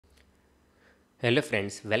Hello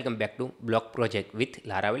friends, welcome back to blog project with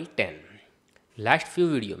Laravel 10. Last two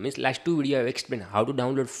video I have explained how to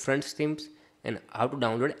download front themes and how to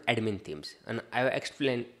download admin themes, and I have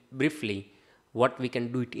explained briefly what we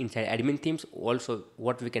can do it inside admin themes, also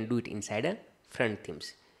what we can do it inside a front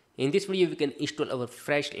themes. In this video we can install our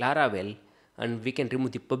fresh Laravel and we can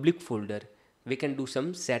remove the public folder. We can do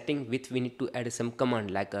some setting with we need to add some command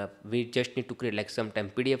like we just need to create like sometime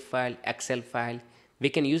PDF file, Excel file. We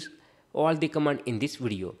can use all the command in this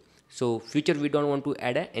video. So future we don't want to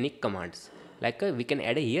add any commands like we can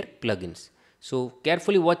add here plugins. So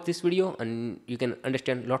carefully watch this video and you can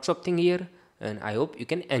understand lots of things here, and I hope you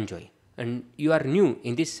can enjoy. And you are new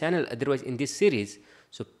in this channel, otherwise in this series,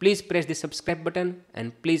 so please press the subscribe button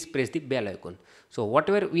and please press the bell icon. So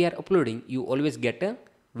whatever we are uploading, you always get a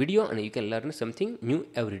video and you can learn something new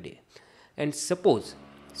every day. And suppose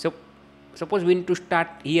we need to start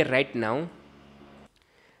here right now.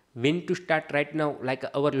 We need to start right now like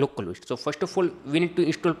our localhost. So first of all we need to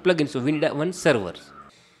install plugin. So we need one server.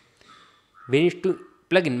 We need to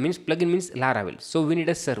plugin means Laravel. So we need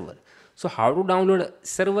a server. So how to download a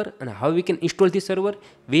server and how we can install the server,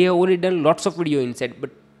 we have already done lots of video inside, but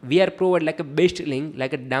we are provide like a best link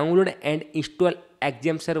like a download and install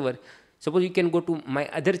XAMPP server. Suppose you can go to my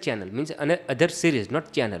other channel, means other series,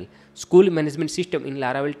 not channel, school management system in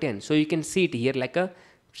Laravel 10. So you can see it here like a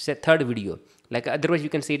third video, like otherwise you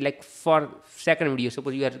can see it like for second video.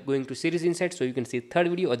 Suppose you are going to series inside, so you can see third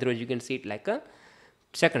video, otherwise you can see it like a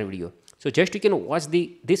second video. So just you can watch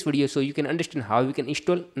this video so you can understand how we can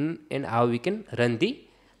install and how we can run the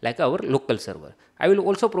like our local server. I will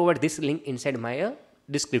also provide this link inside my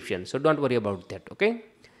description, so don't worry about that. Okay,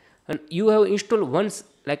 and you have installed once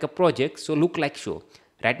like a project, so look like show.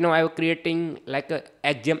 Right now I am creating like a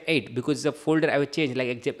XAMPP 8 because the folder I will change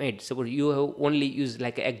like XAMPP 8. Suppose you have only used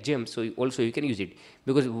like a XAMPP, so also you can use it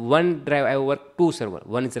because one drive I work two server,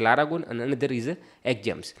 one is a Laravel and another is a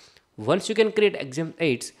XAMPP. Once you can create XAMPP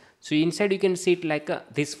 8, so inside you can see it like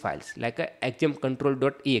these files like a XAMPP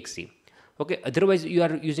control.exe. Okay, otherwise you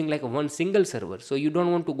are using like one single server, so you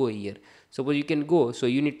don't want to go here. Suppose you can go, so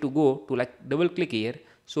you need to go to like double click here.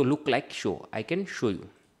 So look like show, I can show you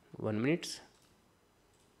 1 minute.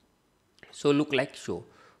 So look like show.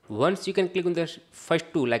 Once you can click on the first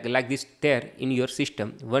two like this there in your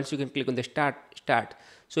system, once you can click on the start,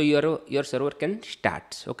 so your server can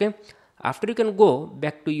start. Okay, after you can go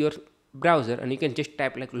back to your browser and you can just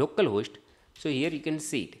type like localhost. So here you can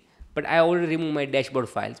see it, but I already removed my dashboard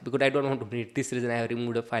files because I don't want to read this reason I have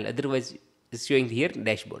removed a file, otherwise it's showing here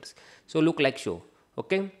dashboards. So look like show.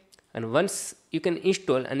 Okay, and once you can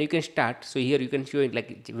install and you can start, so here you can show it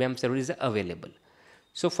like WAMP server is available.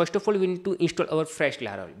 So first of all we need to install our fresh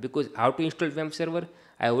Laravel, because how to install WAMP server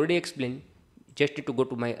I already explained. Just need to go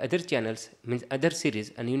to my other channels, means other series,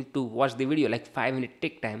 and you need to watch the video like 5 minutes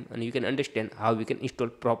take time and you can understand how we can install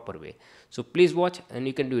proper way. So please watch and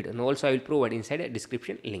you can do it, and also I will provide inside a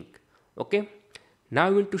description link. Okay, now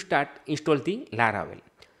you need to start install the Laravel.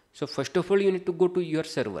 So first of all you need to go to your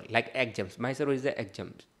server like XAMPP. My server is the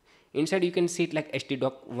XAMPP. Inside you can see it like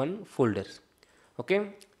htdoc1 folders. Okay,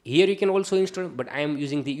 here you can also install, but I am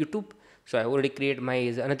using the YouTube, so I already create my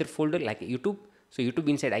another folder like YouTube. So YouTube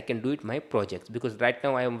inside I can do it my projects, because right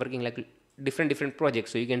now I am working like different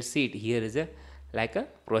projects. So you can see it here is a like a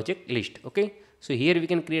project list. Okay, so here we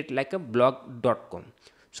can create like a blog.com.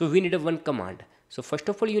 So we need a one command. So first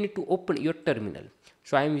of all you need to open your terminal.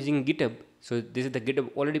 So I am using GitHub. So this is the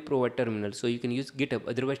GitHub already provide terminal, so you can use GitHub,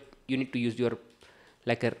 otherwise you need to use your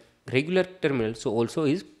like a regular terminal, so also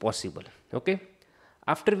is possible. Okay,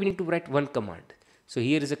 after we need to write one command. So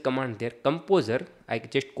here is a command there, composer. I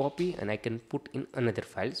just copy and I can put in another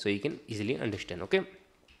file so you can easily understand. Okay,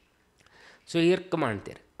 so here command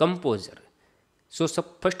there, composer. So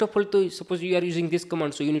first of all, suppose you are using this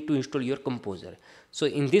command, so you need to install your composer. So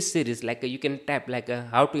in this series like you can type like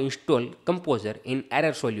how to install composer in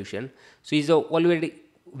error solution. So is already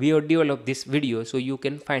we have developed this video, so you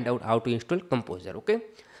can find out how to install composer. Okay,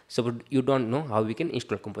 so you don't know how we can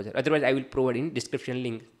install composer, otherwise I will provide in description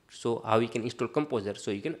link so how we can install composer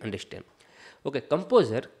so you can understand. Okay,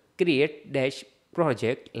 composer create dash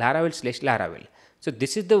project Laravel/Laravel. So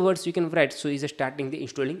this is the words you can write. So is starting the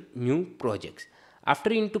installing new projects.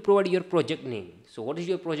 After you need to provide your project name. So what is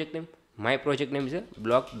your project name? My project name is a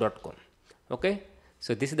blog.com. Okay,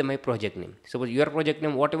 so this is my project name. Suppose your project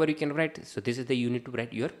name whatever you can write, so this is the you need to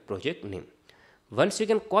write your project name. Once you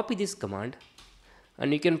can copy this command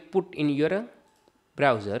and you can put in your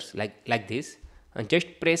browsers like this and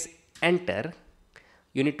just press enter.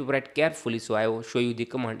 You need to write carefully, so I will show you the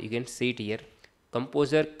command. You can see it here,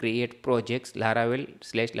 composer create projects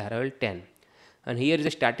Laravel/Laravel 10. and here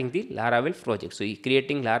is starting the Laravel project. So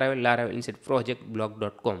creating Laravel inside project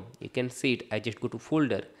blog.com. You can see it. I just go to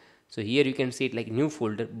folder. So here you can see it like new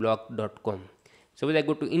folder blog.com. Suppose I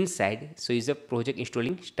go to inside, so is a project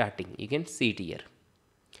installing starting. You can see it here,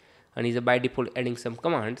 and is a by default adding some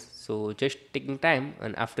commands. So just taking time,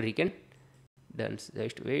 and after he can done.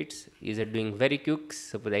 Just waits. Is it doing very quick?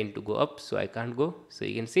 Suppose I need to go up, so I can't go. So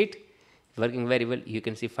you can see it working very well. You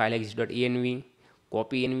can see file exist.env,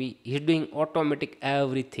 copy env. He's doing automatic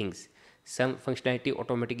everything. Some functionality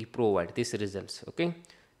automatically provide these results. Okay.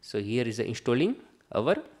 So here is installing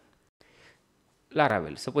our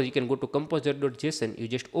Laravel. Suppose you can go to composer.json. You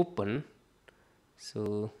just open.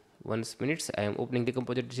 So once minutes, I am opening the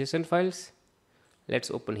composer.json files.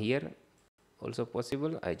 Let's open here. Also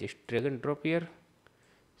possible. I just drag and drop here.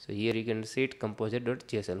 So here you can see it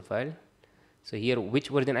composer.json file. So here which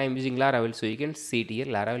version I am using Laravel. So you can see it here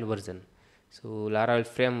Laravel version. So Laravel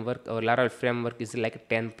framework, our Laravel framework is like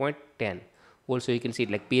 10.10. Also you can see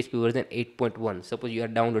it like PHP version 8.1. Suppose you are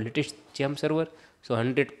download latest gem server, so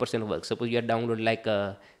 100% works. Suppose you are download like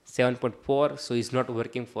a 7.4, so it's not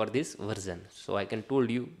working for this version. So I can told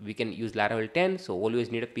you we can use Laravel 10. So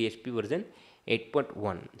always need a PHP version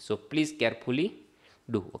 8.1. So please carefully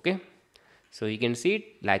do. Okay. So you can see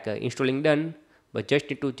it like installing done, but just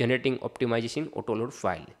need to generating optimization autoload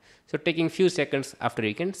file. So taking few seconds after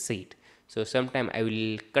you can see it. So sometime I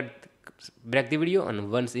will break the video,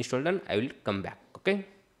 and once installed done I will come back. Okay.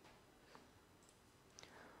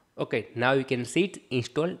 Okay, now you can see it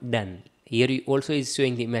install done. Here you also is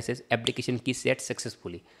showing the message application key set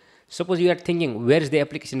successfully. Suppose you are thinking where is the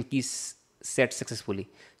application key set successfully.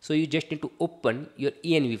 So you just need to open your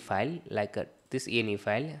env file like this env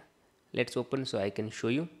file. Let's open so I can show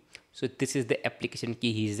you. So this is the application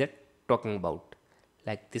key he is talking about.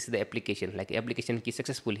 Like this is the application, like application key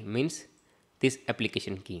successfully means this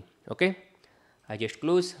application key. Okay, I just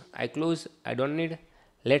close, I close, I don't need.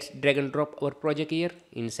 Let's drag and drop our project here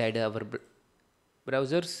inside our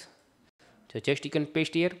browsers. So just you can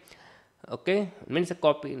paste here. Okay, means a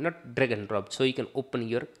copy, not drag and drop. So you can open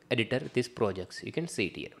your editor these projects. You can see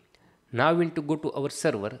it here. Now we need to go to our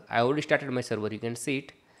server. I already started my server. You can see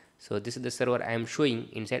it. So this is the server I am showing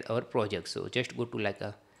inside our project. So just go to like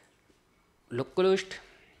a localhost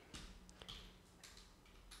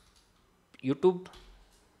YouTube.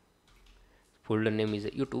 Folder name is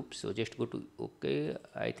YouTube. So just go to, okay,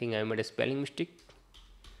 I think I made a spelling mistake.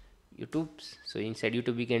 YouTube. So inside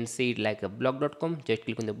YouTube we can see it like a blog.com. Just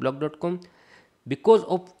click on the blog.com. Because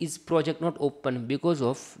of its project not open, because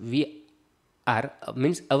of we are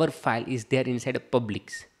means our file is there inside a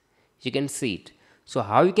publics. You can see it. So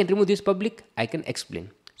how you can remove this public, I can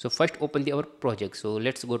explain. So first open our project. So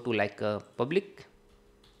let's go to like a public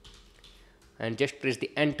and just press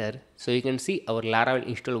the enter. So you can see our Laravel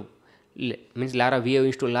install means we have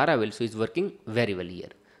installed Laravel, so it's working very well here.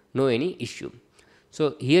 No any issue.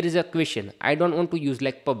 So here is a question. I don't want to use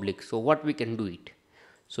like public. So what we can do it?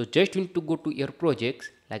 So just you need to go to your projects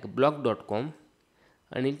like blog.com,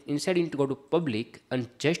 and inside you need to go to public and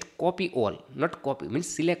just copy all, not copy means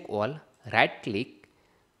select all, right click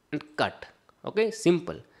and cut. Okay,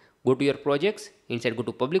 simple. Go to your projects, inside go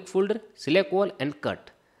to public folder, select all and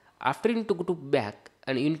cut. After you need to go to back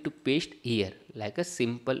and you need to paste here like a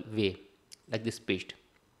simple way, like this paste.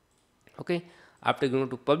 Okay, after going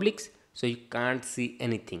to publics, so you can't see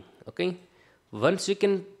anything. Okay, once you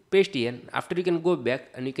can paste here, after you can go back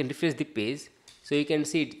and you can refresh the page. So you can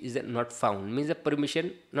see it is not found, means the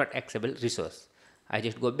permission not accessible resource. I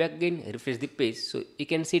just go back again, refresh the page. So you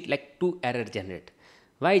can see it like two error generate.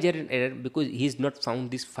 Why generate error? Because he is not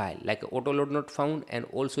found this file, like autoload not found, and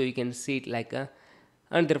also you can see it like a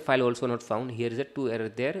another file also not found. Here is a two error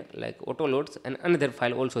there, like autoloads, and another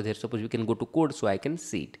file also there. Suppose we can go to code so I can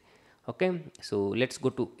see it. Okay, so let's go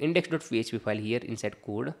to index.php file here inside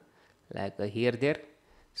code, like here there.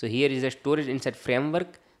 So here is a storage inside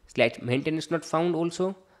framework / maintenance not found,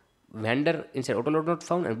 also vendor inside autoload not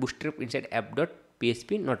found, and bootstrap inside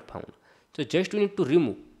app.php not found. So just we need to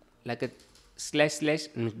remove like a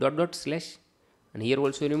 / dot and here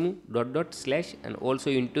also remove // and also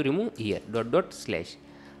you need to remove here //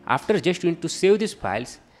 after just you need to save these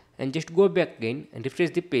files and just go back again and refresh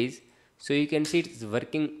the page. So you can see it's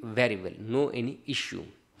working very well, no any issue.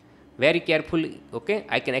 Very carefully. Okay,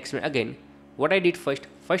 I can explain again what I did first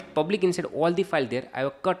public inside all the file there I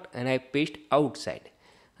have cut and I paste outside,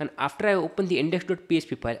 and after I open the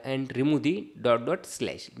index.php file and remove the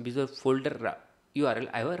 // because folder URL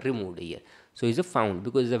I have removed here. So is a found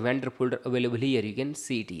because the vendor folder available here, you can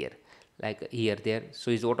see it here like here there.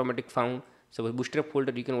 So is automatic found. So bootstrap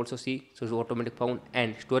folder you can also see, so it's automatic found,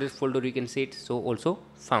 and storage folder you can see it, so also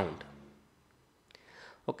found.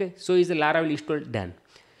 Okay, so is the Laravel install done?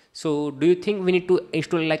 So do you think we need to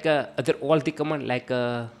install like other all the command like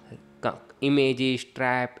images,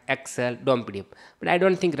 trap, Excel, DOM PDF? But I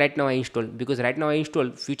don't think right now I install, because right now I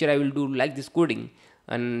install. Future I will do like this coding,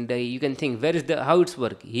 and you can think where is the how it's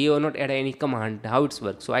work. He or not add any command how it's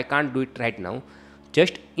work. So I can't do it right now.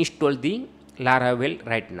 Just install the Laravel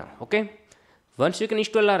right now. Okay. Once you can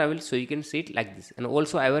install Laravel, so you can see it like this. And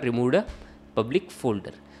also I have removed a public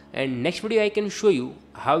folder. And next video I can show you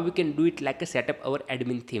how we can do it like a setup our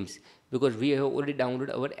admin themes, because we have already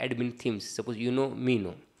downloaded our admin themes. Suppose you know me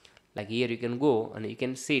know. Like here you can go and you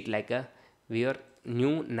can see it like a your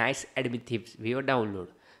new nice admin themes we have download,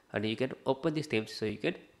 and you can open these themes so you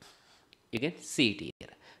can see it here.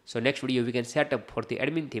 So next video we can set up for the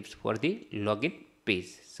admin tips for the login page.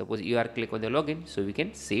 Suppose you are click on the login, so we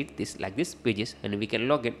can see it this like this pages, and we can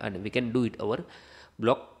log in and we can do it our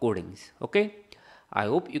block codings. Okay, I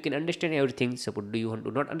hope you can understand everything. Suppose do you want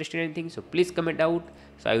to not understand anything, so please comment out,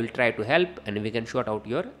 so I will try to help and we can sort out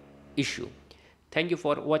your issue. Thank you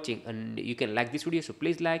for watching, and you can like this video, so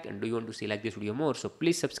please like, and do you want to see like this video more, so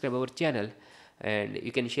please subscribe our channel, and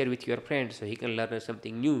you can share with your friends so he can learn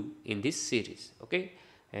something new in this series. Okay,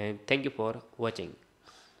 and thank you for watching.